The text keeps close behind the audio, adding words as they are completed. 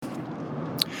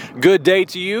Good day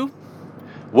to you.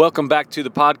 Welcome back to the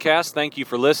podcast. Thank you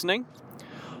for listening.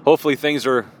 Hopefully things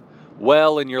are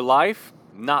well in your life,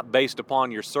 not based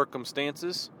upon your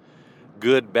circumstances,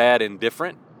 good, bad, and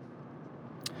different,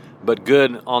 but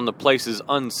good on the places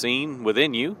unseen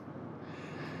within you.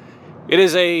 It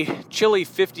is a chilly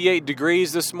 58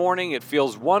 degrees this morning. It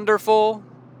feels wonderful.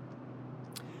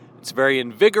 It's very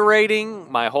invigorating.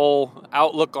 My whole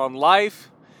outlook on life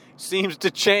seems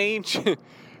to change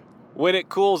when it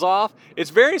cools off.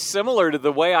 It's very similar to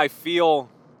the way I feel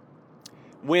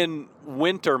when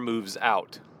winter moves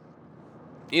out.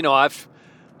 You know, I've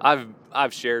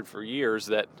shared for years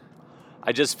that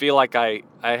I just feel like I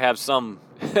have some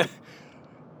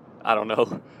I don't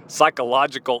know,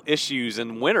 psychological issues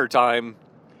in wintertime,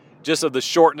 just of the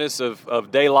shortness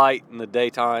of daylight in the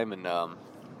daytime, and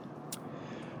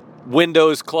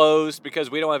windows closed because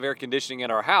we don't have air conditioning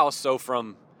in our house. So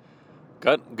from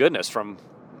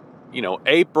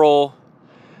April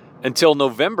until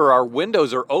November, our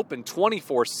windows are open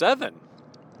 24/7.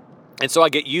 And so I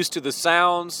get used to the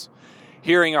sounds,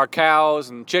 hearing our cows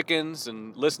and chickens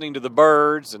and listening to the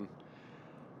birds and,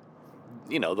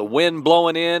 the wind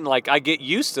blowing in. Like, I get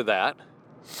used to that.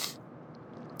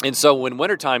 And so when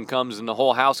wintertime comes and the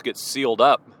whole house gets sealed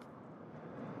up,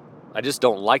 I just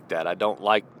don't like that. I don't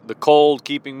like the cold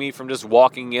keeping me from just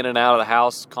walking in and out of the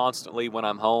house constantly when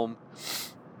I'm home.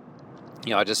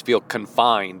 I just feel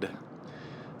confined.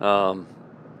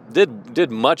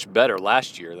 Did much better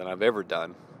last year than I've ever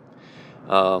done.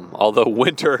 Although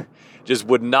winter just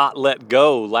would not let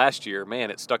go last year.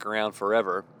 Man, it stuck around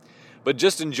forever. But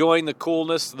just enjoying the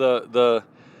coolness, the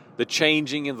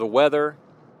changing in the weather,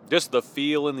 just the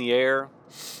feel in the air,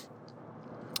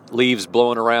 leaves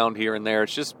blowing around here and there.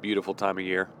 It's just a beautiful time of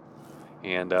year.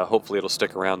 And hopefully it'll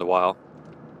stick around a while.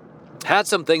 Had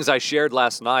some things I shared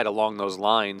last night along those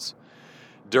lines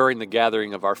during the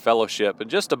gathering of our fellowship, and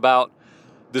just about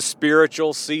the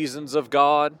spiritual seasons of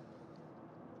God.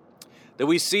 That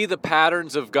we see the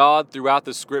patterns of God throughout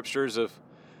the scriptures of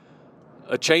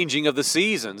a changing of the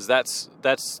seasons. That's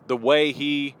the way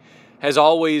He has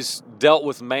always dealt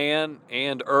with man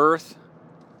and earth.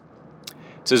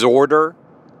 It's His order.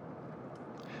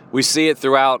 We see it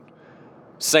throughout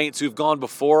saints who've gone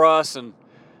before us and,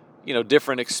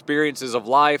 different experiences of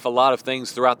life. A lot of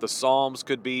things throughout the Psalms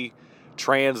could be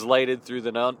translated through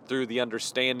the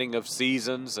understanding of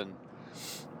seasons and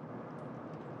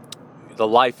the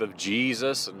life of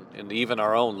Jesus and even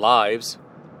our own lives.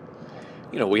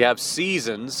 We have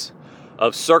seasons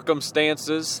of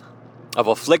circumstances, of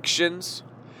afflictions,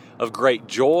 of great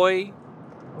joy,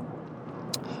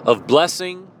 of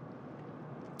blessing,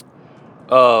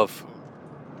 of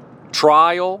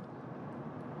trial.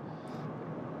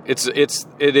 It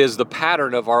is the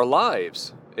pattern of our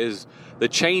lives, is the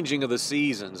changing of the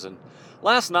seasons. And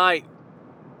last night,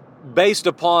 based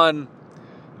upon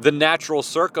the natural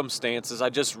circumstances, I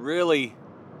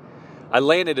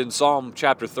landed in Psalm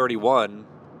chapter 31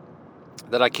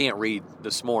 that I can't read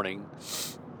this morning.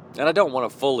 And I don't want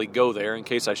to fully go there in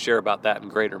case I share about that in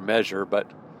greater measure, but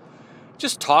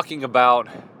just talking about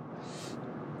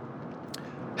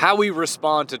how we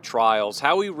respond to trials,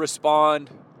 how we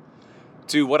respond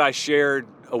to what I shared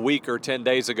a week or 10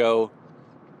 days ago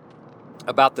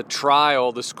about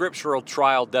the scriptural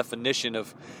trial definition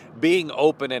of being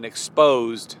open and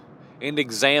exposed and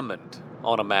examined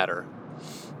on a matter.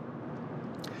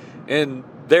 And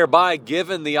thereby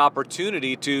given the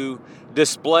opportunity to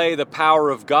display the power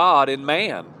of God in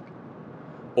man,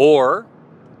 or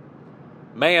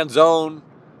man's own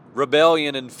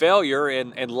rebellion and failure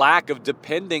and lack of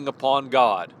depending upon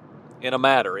God in a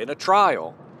matter, in a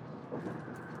trial.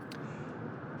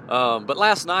 But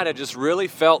last night I just really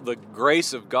felt the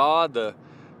grace of God, the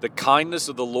kindness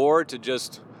of the Lord to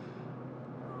just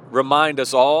remind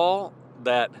us all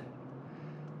that,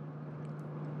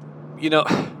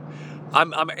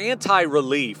 I'm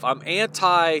anti-relief. I'm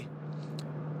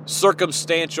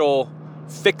anti-circumstantial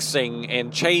fixing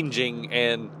and changing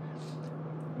and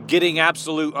getting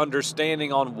absolute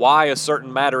understanding on why a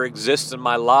certain matter exists in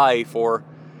my life, or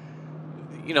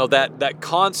that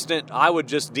constant, I would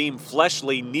just deem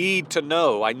fleshly need to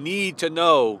know. I need to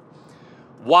know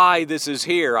why this is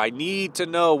here. I need to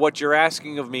know what you're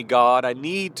asking of me, God. I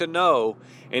need to know.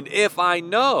 And if I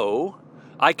know,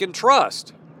 I can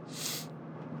trust.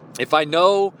 If I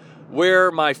know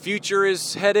where my future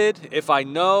is headed, if I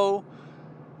know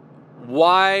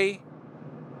why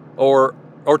or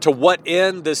to what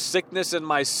end this sickness in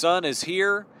my son is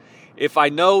here, if I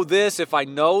know this, if I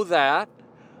know that,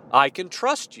 I can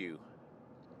trust you.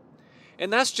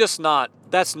 And that's not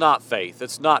faith.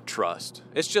 It's not trust.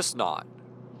 It's just not.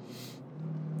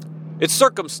 It's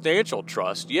circumstantial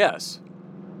trust, yes.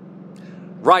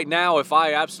 Right now, if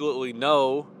I absolutely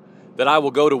know that I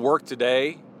will go to work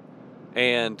today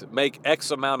and make X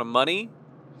amount of money,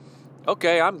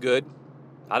 okay, I'm good.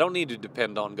 I don't need to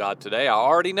depend on God today. I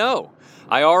already know.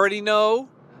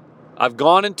 I've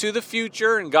gone into the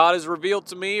future and God has revealed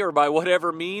to me, or by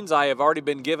whatever means, I have already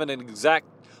been given an exact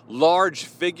large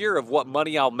figure of what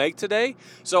money I'll make today.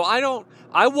 So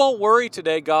I won't worry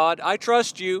today, God. I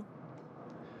trust you.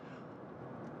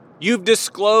 You've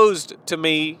disclosed to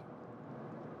me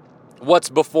what's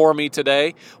before me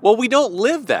today. Well, we don't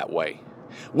live that way.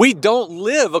 We don't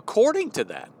live according to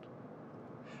that.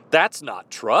 That's not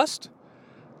trust.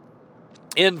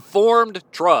 Informed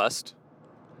trust,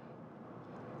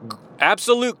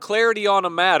 absolute clarity on a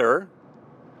matter,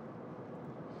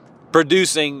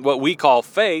 producing what we call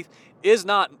faith, is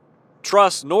not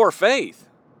trust nor faith.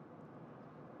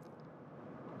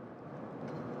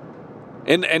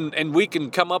 And we can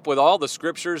come up with all the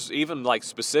scriptures, even like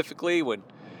specifically when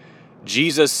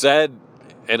Jesus said,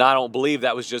 and I don't believe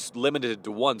that was just limited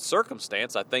to one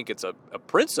circumstance, I think it's a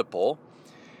principle,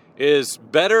 is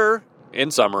better, in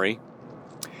summary,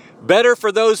 better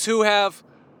for those who have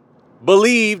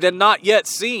believed and not yet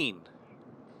seen.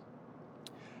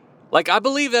 Like, I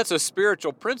believe that's a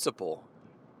spiritual principle.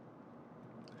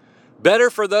 Better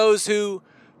for those who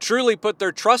truly put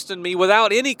their trust in me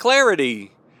without any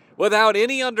clarity, without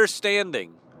any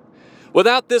understanding,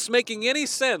 without this making any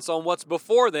sense on what's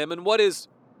before them and what is,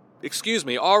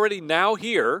 already now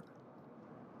here.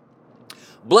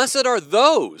 Blessed are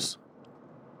those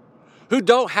who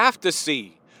don't have to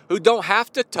see, who don't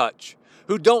have to touch,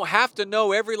 who don't have to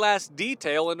know every last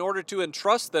detail in order to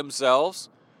entrust themselves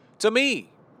to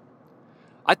me.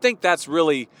 I think that's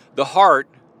really the heart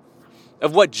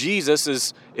of what Jesus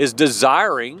is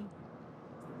desiring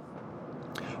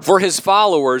for his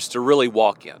followers to really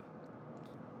walk in.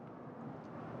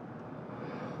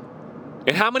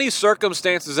 In how many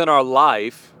circumstances in our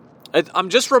life, I'm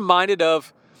just reminded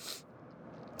of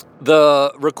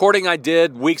the recording I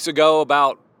did weeks ago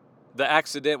about the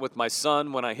accident with my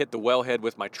son when I hit the wellhead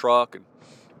with my truck and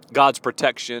God's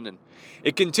protection. And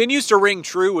it continues to ring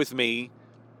true with me.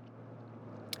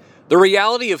 The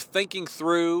reality of thinking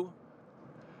through,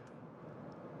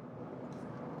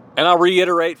 and I'll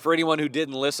reiterate for anyone who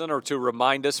didn't listen, or to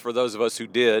remind us for those of us who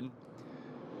did,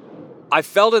 I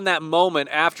felt in that moment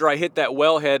after I hit that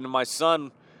wellhead and my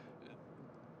son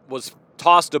was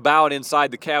tossed about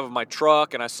inside the cab of my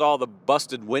truck, and I saw the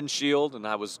busted windshield, and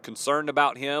I was concerned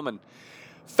about him, and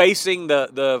facing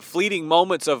the fleeting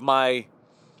moments of I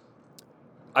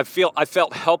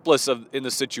felt helpless in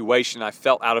the situation. I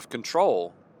felt out of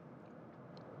control.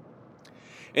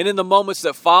 And in the moments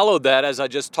that followed that, as I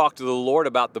just talked to the Lord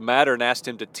about the matter and asked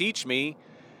him to teach me,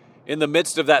 in the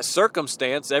midst of that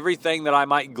circumstance, everything that I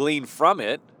might glean from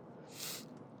it,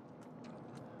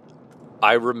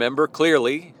 I remember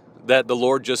clearly that the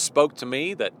Lord just spoke to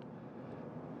me that,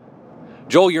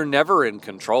 Joel, you're never in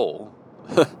control.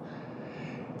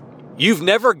 You've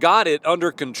never got it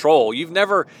under control. You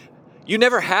never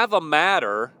have a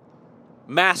matter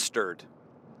mastered.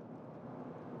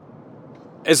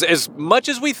 As much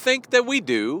as we think that we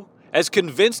do, as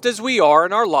convinced as we are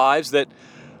in our lives that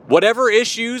whatever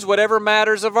issues, whatever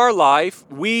matters of our life,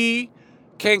 we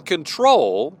can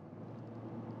control,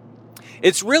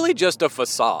 it's really just a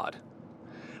facade.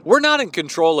 We're not in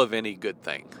control of any good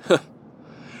thing.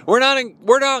 We're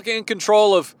not in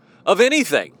control of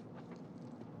anything.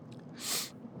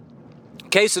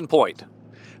 Case in point,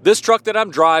 this truck that I'm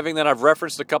driving that I've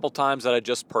referenced a couple times that I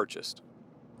just purchased.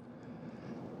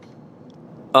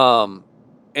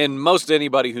 And most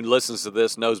anybody who listens to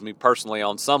this knows me personally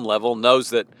on some level, knows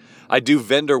that I do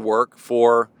vendor work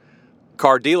for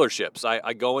car dealerships.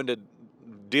 I go into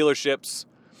dealerships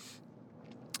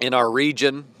in our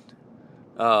region,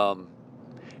 and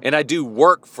I do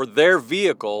work for their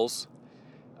vehicles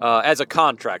as a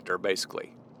contractor,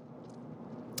 basically.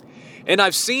 And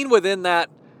I've seen within that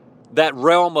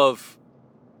realm of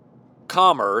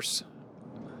commerce,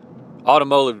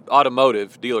 automotive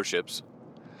dealerships,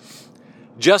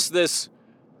 just this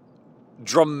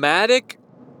dramatic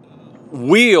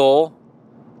wheel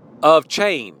of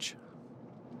change.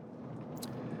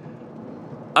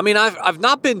 I mean, I've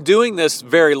not been doing this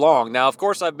very long. Now, of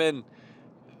course, I've been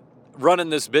running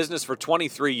this business for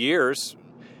 23 years,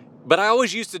 but I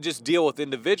always used to just deal with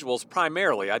individuals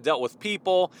primarily. I dealt with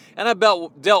people, and I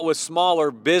dealt with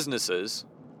smaller businesses,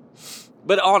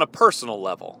 but on a personal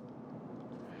level.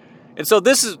 And so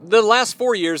the last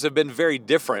 4 years have been very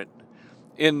different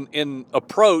in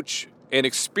approach and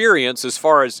experience as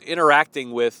far as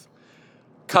interacting with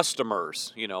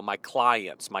customers, my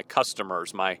clients, my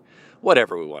customers, my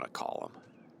whatever we want to call them.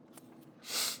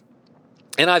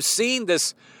 And I've seen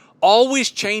this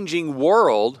always changing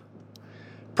world,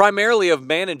 primarily of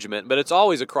management, but it's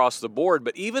always across the board.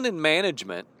 But even in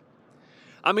management,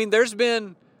 there's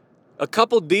been a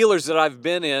couple dealers that I've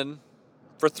been in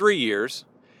for 3 years.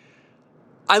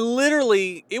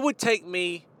 It would take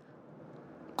me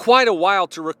quite a while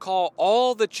to recall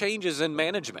all the changes in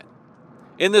management.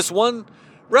 In this one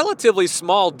relatively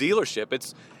small dealership,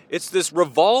 it's this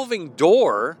revolving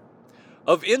door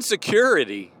of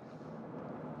insecurity.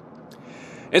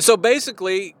 And so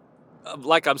basically,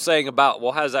 like I'm saying about,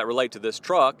 well, how does that relate to this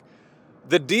truck?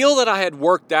 The deal that I had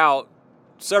worked out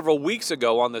several weeks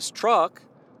ago on this truck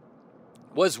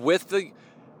was with the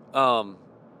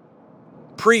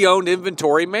pre-owned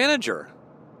inventory manager.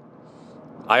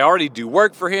 I already do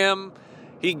work for him.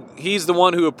 He's the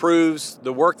one who approves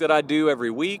the work that I do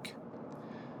every week.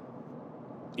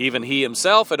 Even he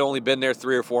himself had only been there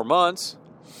 3 or 4 months.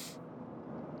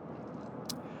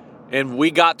 And we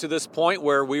got to this point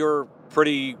where we were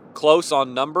pretty close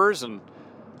on numbers, and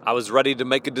I was ready to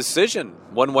make a decision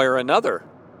one way or another.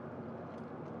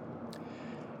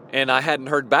 And I hadn't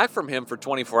heard back from him for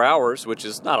 24 hours, which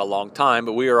is not a long time,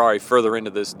 but we were already further into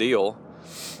this deal.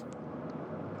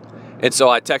 And so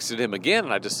I texted him again,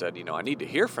 and I just said, I need to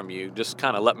hear from you. Just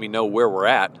kind of let me know where we're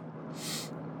at.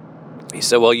 He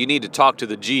said, well, you need to talk to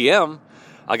the GM.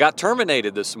 I got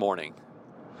terminated this morning.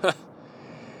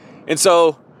 And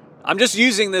so I'm just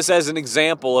using this as an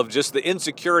example of just the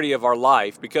insecurity of our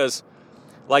life, because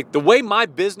the way my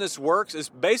business works is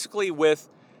basically with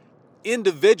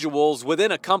individuals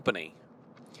within a company.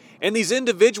 And these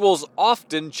individuals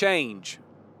often change.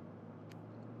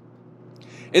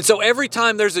 And so every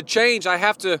time there's a change, I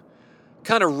have to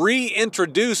kind of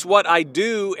reintroduce what I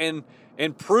do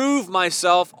and prove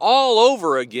myself all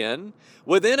over again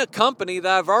within a company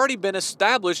that I've already been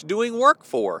established doing work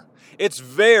for. It's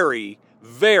very,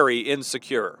 very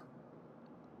insecure.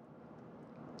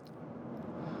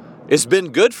 It's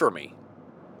been good for me.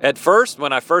 At first,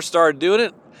 when I first started doing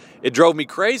it, it drove me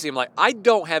crazy. I'm like, I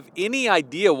don't have any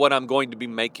idea what I'm going to be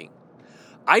making.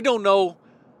 I don't know.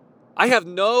 I have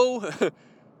no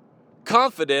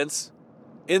confidence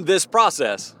in this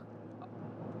process.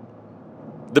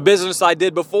 The business I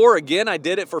did before, again, I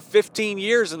did it for 15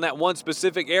 years in that one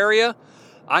specific area.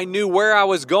 I knew where I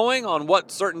was going on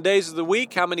what certain days of the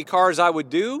week, how many cars I would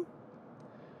do.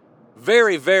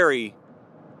 Very, very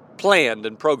planned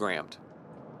and programmed.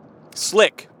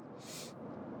 Slick.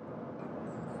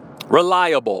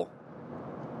 Reliable.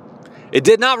 It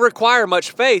did not require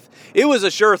much faith. It was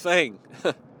a sure thing.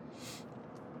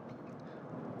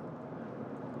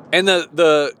 And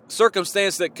the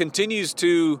circumstance that continues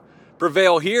to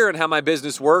prevail here and how my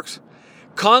business works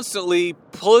constantly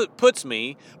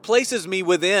places me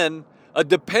within a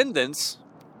dependence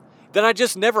that I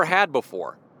just never had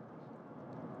before.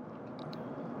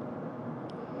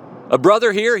 A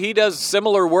brother here, he does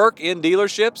similar work in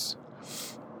dealerships.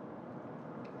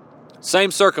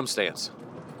 Same circumstance.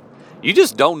 You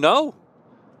just don't know.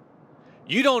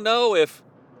 You don't know if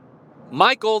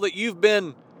Michael, that you've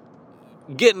been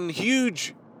getting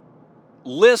huge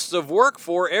lists of work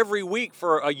for every week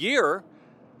for a year,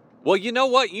 well, you know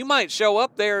what? You might show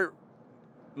up there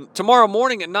tomorrow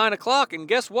morning at 9 o'clock, and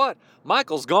guess what?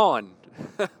 Michael's gone.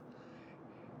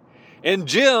 And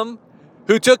Jim,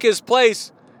 who took his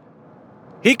place,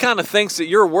 he kind of thinks that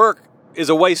your work is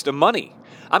a waste of money.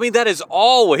 That is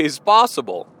always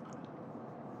possible.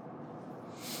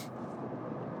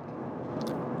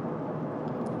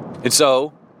 And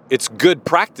so, it's good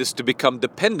practice to become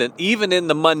dependent, even in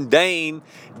the mundane,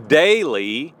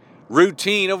 daily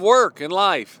routine of work and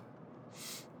life.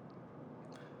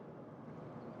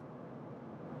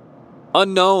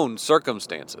 Unknown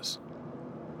circumstances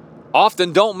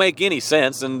often don't make any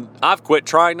sense, and I've quit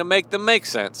trying to make them make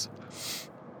sense.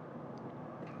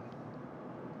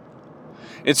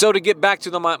 And so to get back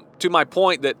to my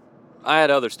point, that I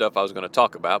had other stuff I was going to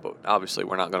talk about, but obviously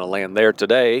we're not going to land there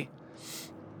today.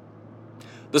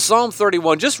 The Psalm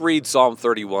 31, just read Psalm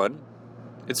 31.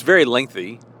 It's very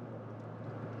lengthy.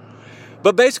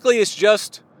 But basically it's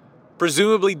just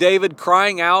presumably David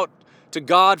crying out to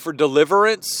God for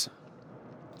deliverance,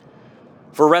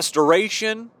 for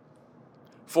restoration,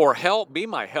 for help. Be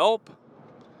my help.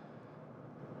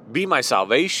 Be my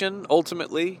salvation,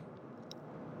 ultimately.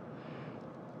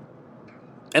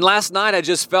 And last night I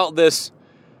just felt this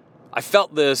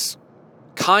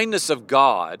kindness of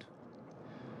God.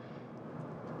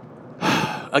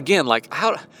 Again,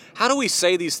 how do we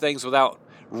say these things without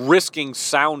risking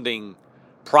sounding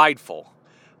prideful?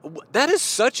 that is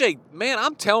such a, man,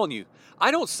 I'm telling you,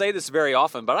 I don't say this very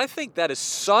often, but I think that is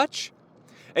such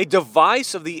a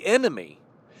device of the enemy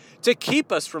to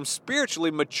keep us from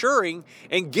spiritually maturing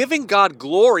and giving God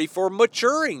glory for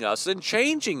maturing us and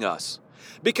changing us.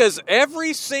 Because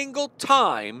every single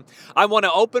time I want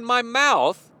to open my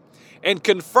mouth and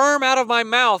confirm out of my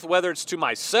mouth, whether it's to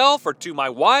myself or to my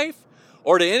wife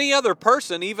or to any other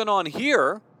person, even on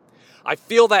here, I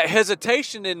feel that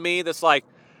hesitation in me that's like,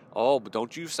 oh, but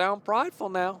don't you sound prideful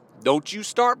now. Don't you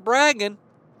start bragging.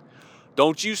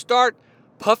 Don't you start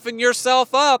puffing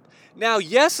yourself up. Now,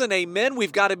 yes and amen,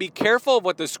 we've got to be careful of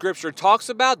what the Scripture talks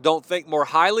about. Don't think more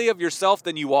highly of yourself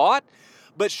than you ought.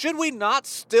 But should we not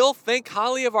still think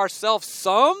highly of ourselves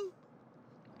some?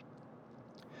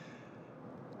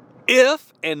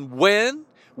 If and when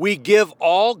we give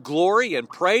all glory and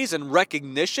praise and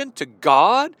recognition to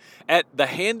God at the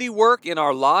handiwork in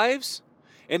our lives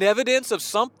and evidence of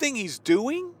something He's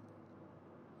doing.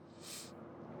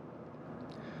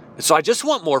 And so I just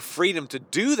want more freedom to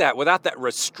do that without that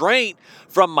restraint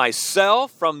from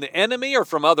myself, from the enemy, or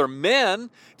from other men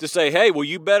to say, hey, well,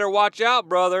 you better watch out,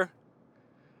 brother.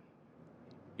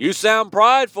 You sound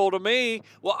prideful to me.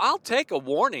 Well, I'll take a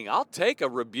warning. I'll take a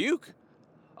rebuke.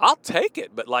 I'll take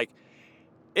it. But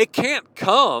it can't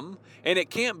come and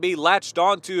it can't be latched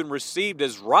onto and received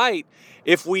as right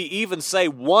if we even say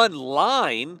one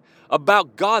line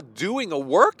about God doing a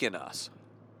work in us.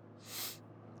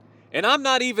 And I'm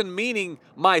not even meaning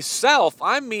myself.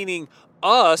 I'm meaning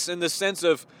us in the sense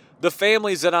of the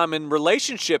families that I'm in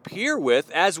relationship here with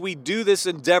as we do this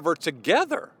endeavor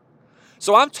together.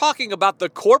 So I'm talking about the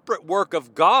corporate work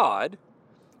of God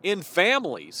in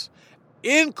families,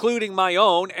 including my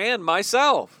own and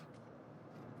myself.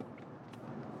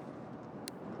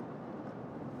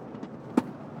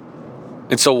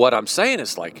 And so what I'm saying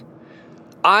is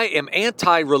I am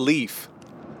anti-relief.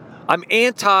 I'm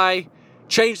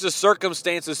anti-change the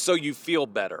circumstances so you feel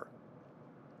better.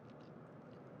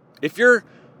 If your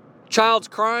child's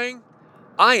crying,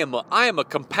 I am a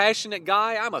compassionate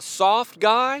guy. I'm a soft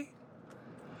guy.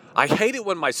 I hate it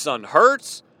when my son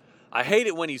hurts. I hate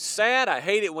it when he's sad. I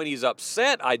hate it when he's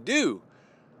upset. I do.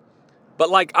 But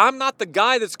I'm not the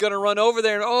guy that's going to run over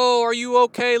there and, oh, are you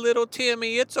okay, little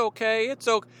Timmy? It's okay. It's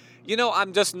okay.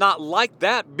 I'm just not like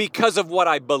that because of what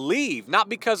I believe. Not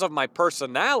because of my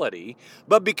personality,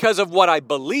 but because of what I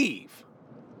believe.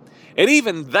 And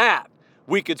even that,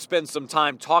 we could spend some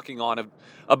time talking on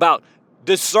about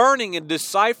discerning and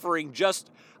deciphering just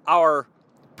our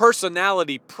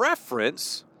personality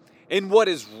preference and what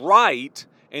is right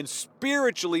and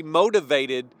spiritually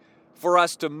motivated for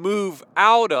us to move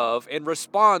out of and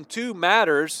respond to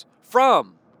matters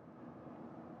from.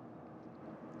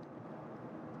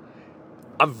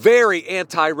 I'm very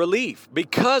anti-relief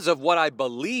because of what I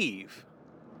believe.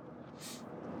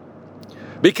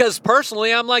 Because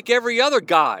personally, I'm like every other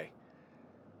guy.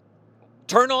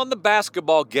 Turn on the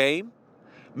basketball game,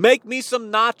 make me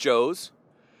some nachos,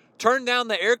 turn down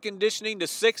the air conditioning to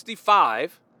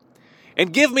 65,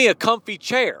 and give me a comfy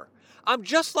chair. I'm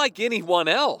just like anyone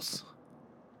else.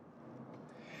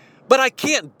 But I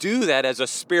can't do that as a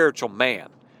spiritual man.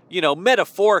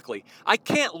 Metaphorically, I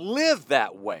can't live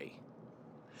that way.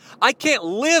 I can't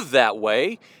live that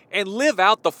way and live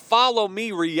out the follow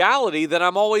me reality that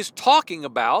I'm always talking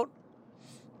about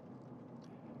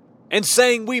and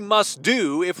saying we must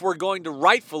do if we're going to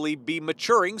rightfully be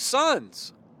maturing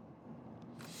sons.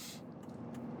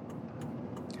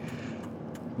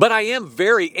 But I am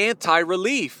very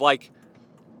anti-relief.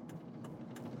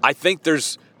 I think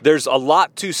there's a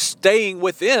lot to staying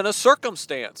within a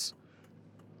circumstance.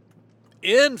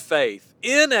 In faith,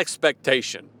 in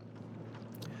expectation.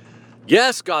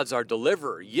 Yes, God's our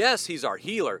deliverer. Yes, He's our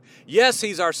healer. Yes,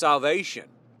 He's our salvation.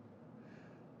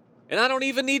 And I don't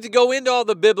even need to go into all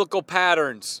the biblical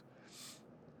patterns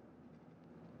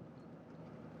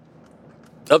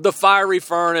of the fiery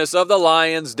furnace, of the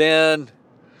lion's den,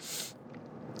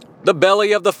 the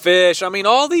belly of the fish.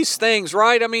 All these things,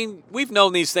 right? We've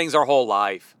known these things our whole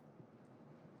life.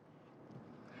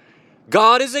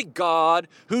 God is a God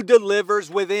who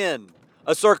delivers within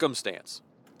a circumstance.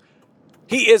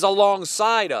 He is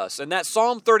alongside us. And that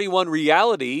Psalm 31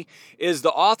 reality is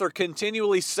the author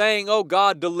continually saying, oh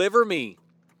God, deliver me.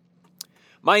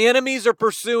 My enemies are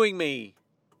pursuing me.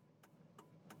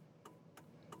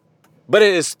 But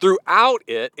it is throughout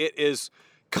it is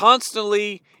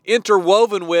constantly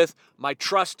interwoven with, my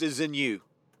trust is in you.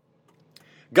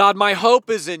 God, my hope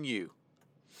is in you.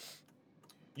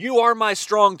 You are my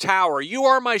strong tower. You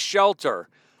are my shelter.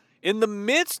 In the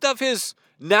midst of his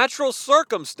natural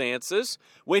circumstances,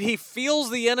 when he feels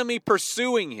the enemy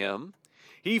pursuing him,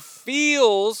 He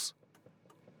feels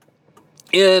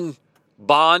in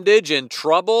bondage, in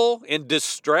trouble, in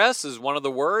distress is one of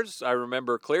the words I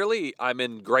remember clearly. I'm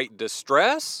in great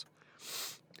distress.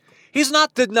 He's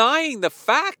not denying the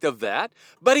fact of that,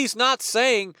 but he's not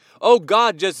saying, oh,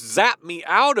 God, just zap me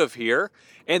out of here,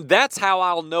 and that's how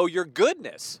I'll know your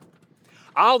goodness.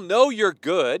 I'll know you're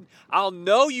good. I'll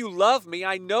know you love me.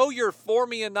 I know you're for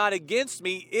me and not against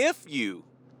me if you.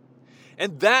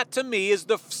 And that to me is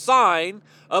the sign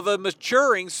of a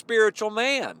maturing spiritual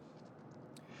man.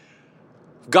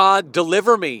 God,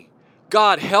 deliver me.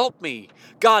 God, help me.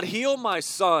 God, heal my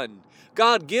son.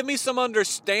 God, give me some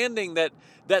understanding that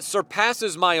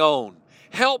surpasses my own.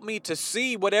 Help me to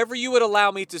see whatever you would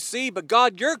allow me to see. But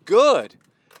God, you're good.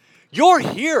 You're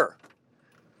here.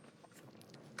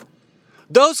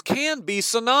 Those can be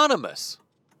synonymous.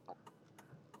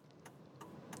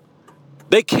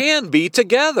 They can be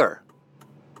together.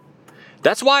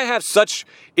 That's why I have such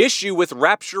issue with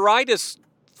rapturitis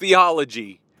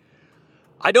theology.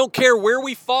 I don't care where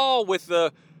we fall with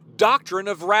the doctrine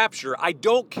of rapture. I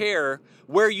don't care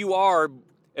where you are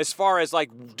as far as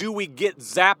do we get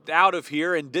zapped out of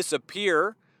here and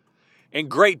disappear and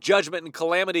great judgment and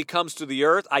calamity comes to the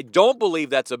earth? I don't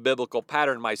believe that's a biblical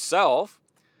pattern myself.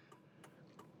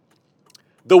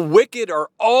 The wicked are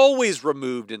always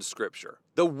removed in Scripture.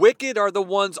 The wicked are the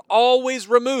ones always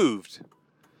removed.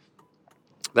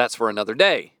 That's for another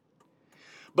day.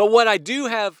 But what I do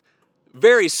have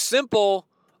very simple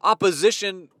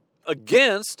opposition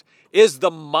against is the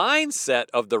mindset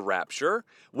of the rapture,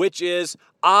 which is,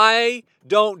 I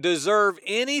don't deserve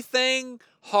anything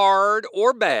hard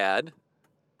or bad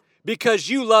because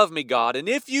you love me, God. And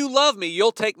if you love me,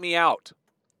 you'll take me out.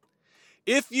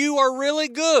 If you are really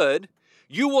good,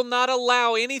 you will not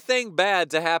allow anything bad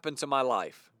to happen to my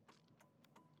life.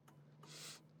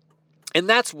 And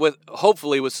that's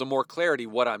hopefully with some more clarity,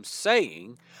 what I'm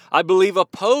saying, I believe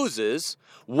opposes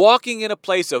walking in a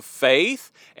place of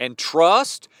faith and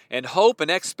trust and hope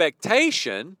and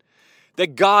expectation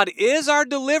that God is our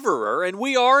deliverer and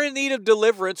we are in need of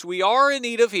deliverance, we are in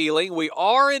need of healing, we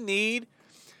are in need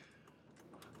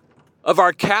of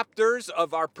our captors,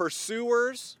 of our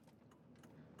pursuers,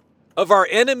 of our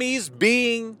enemies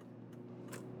being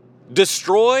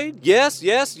destroyed. Yes,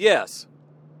 yes, yes.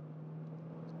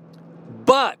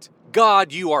 But,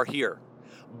 God, you are here.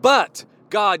 But,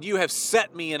 God, you have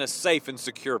set me in a safe and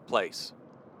secure place.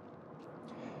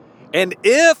 And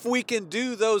if we can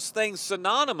do those things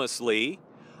synonymously,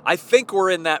 I think we're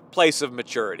in that place of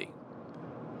maturity.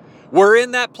 We're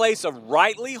in that place of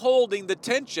rightly holding the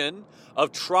tension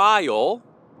of trial,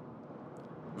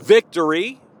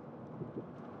 victory,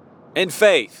 and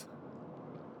faith.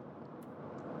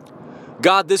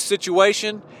 God, this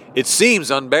situation, it seems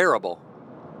unbearable.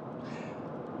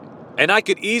 And I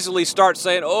could easily start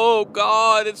saying, oh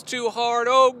God, it's too hard.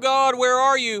 Oh God, where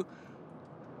are you?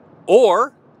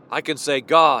 Or I can say,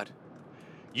 God,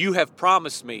 you have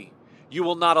promised me you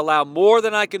will not allow more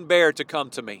than I can bear to come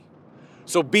to me.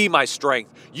 So be my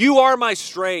strength. You are my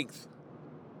strength.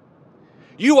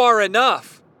 You are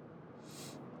enough.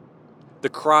 The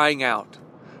crying out.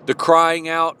 The crying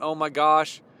out, oh my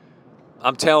gosh,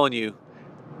 I'm telling you,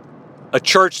 a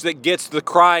church that gets the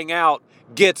crying out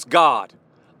gets God.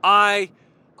 I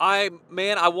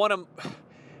want to,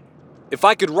 if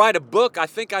I could write a book, I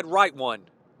think I'd write one.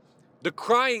 The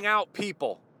crying out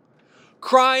people.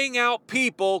 Crying out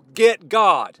people get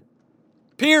God.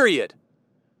 Period.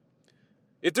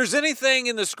 If there's anything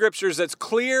in the scriptures that's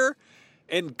clear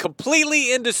and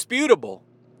completely indisputable,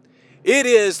 it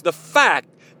is the fact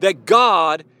that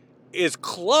God is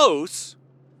close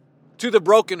to the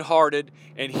brokenhearted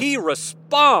and he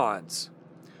responds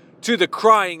to the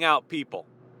crying out people.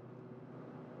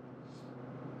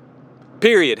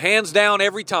 Period. Hands down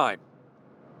every time.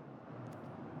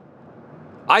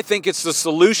 I think it's the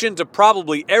solution to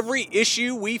probably every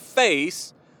issue we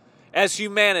face as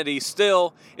humanity,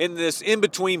 still in this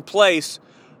in-between place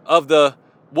of the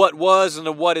what was and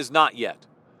the what is not yet.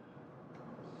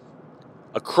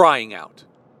 A crying out,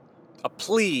 a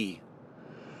plea,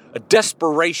 a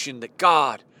desperation that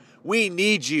God, we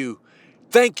need you.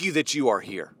 Thank you that you are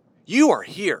here. You are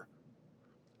here.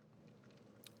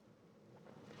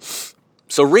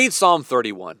 So read Psalm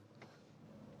 31.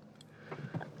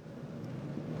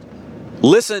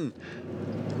 Listen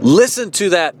to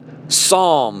that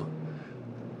psalm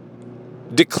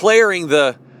declaring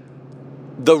the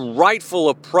rightful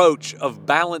approach of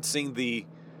balancing the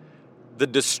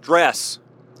distress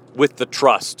with the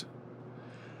trust.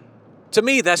 To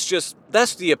me, that's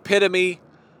the epitome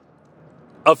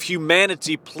of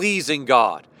humanity pleasing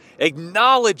God,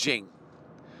 acknowledging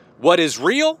what is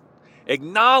real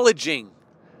acknowledging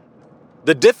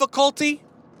the difficulty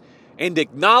and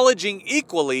acknowledging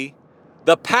equally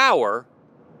the power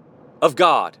of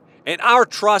God and our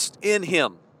trust in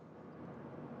Him.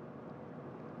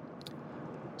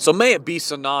 So may it be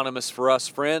synonymous for us,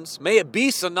 friends. May it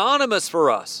be synonymous for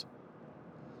us.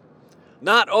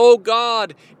 Not, oh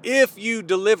God, if you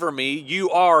deliver me,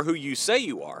 you are who you say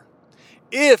you are.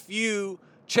 If you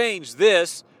change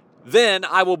this, then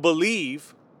I will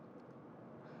believe.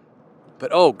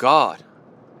 But oh God,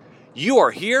 you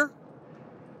are here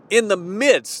in the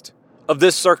midst of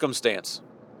this circumstance.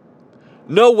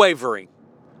 No wavering,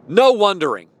 no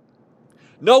wondering,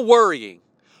 no worrying,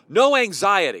 no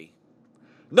anxiety,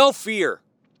 no fear,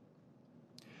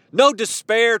 no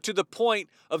despair to the point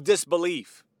of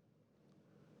disbelief.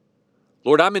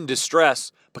 Lord, I'm in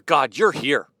distress, but God, you're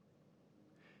here.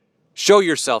 Show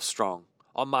yourself strong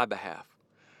on my behalf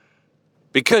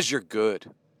because you're good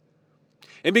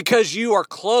and because you are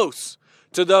close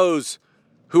to those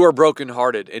who are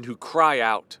brokenhearted and who cry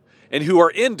out and who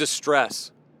are in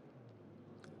distress.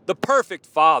 The perfect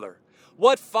Father.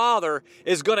 What father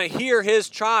is going to hear his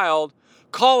child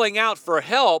calling out for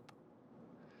help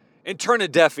and turn a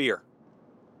deaf ear?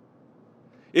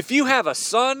 If you have a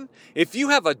son, if you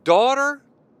have a daughter,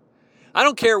 I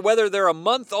don't care whether they're a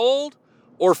month old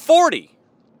or 40,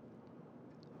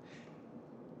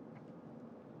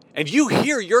 and you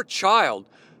hear your child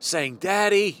saying,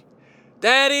 Daddy,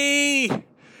 Daddy,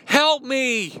 help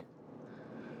me.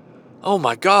 Oh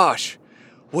my gosh,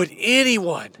 would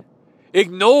anyone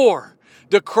ignore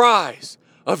the cries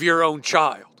of your own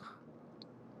child?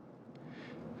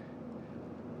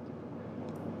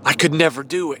 I could never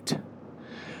do it.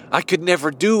 I could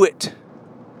never do it.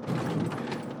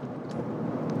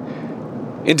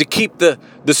 And to keep the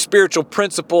spiritual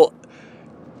principle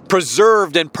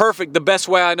preserved and perfect the best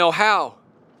way I know how.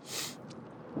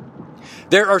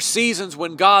 There are seasons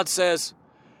when God says,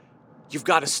 you've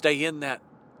got to stay in that,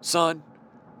 son.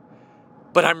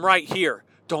 But I'm right here.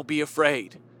 Don't be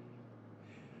afraid.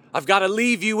 I've got to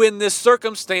leave you in this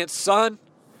circumstance, son.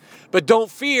 But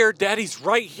don't fear, Daddy's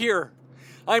right here.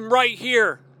 I'm right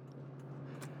here.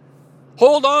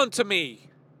 Hold on to me.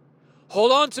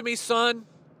 Hold on to me, son.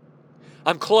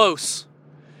 I'm close.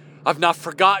 I've not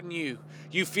forgotten you.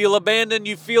 You feel abandoned.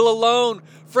 You feel alone.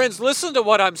 Friends, listen to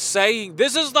what I'm saying.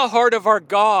 This is the heart of our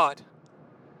God.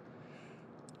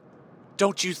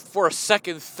 Don't you for a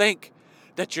second think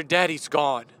that your daddy's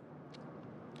gone.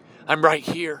 I'm right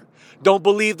here. Don't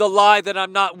believe the lie that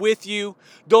I'm not with you.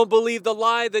 Don't believe the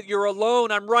lie that you're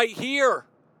alone. I'm right here.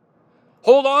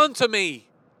 Hold on to me.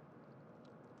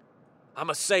 I'm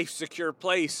a safe, secure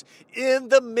place in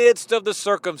the midst of the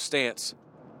circumstance.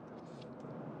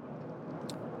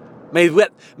 May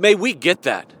we get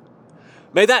that.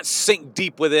 May that sink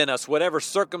deep within us, whatever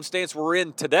circumstance we're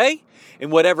in today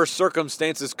and whatever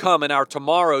circumstances come in our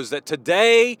tomorrows, that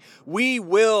today we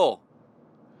will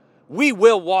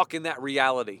walk in that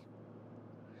reality.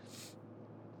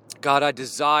 God, I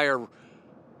desire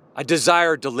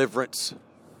deliverance.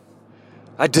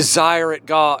 I desire it,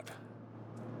 God.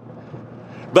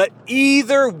 But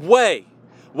either way,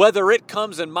 whether it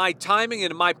comes in my timing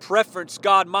and my preference,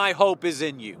 God, my hope is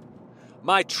in you.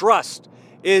 My trust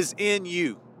is in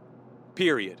you.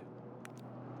 Period.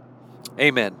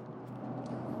 Amen.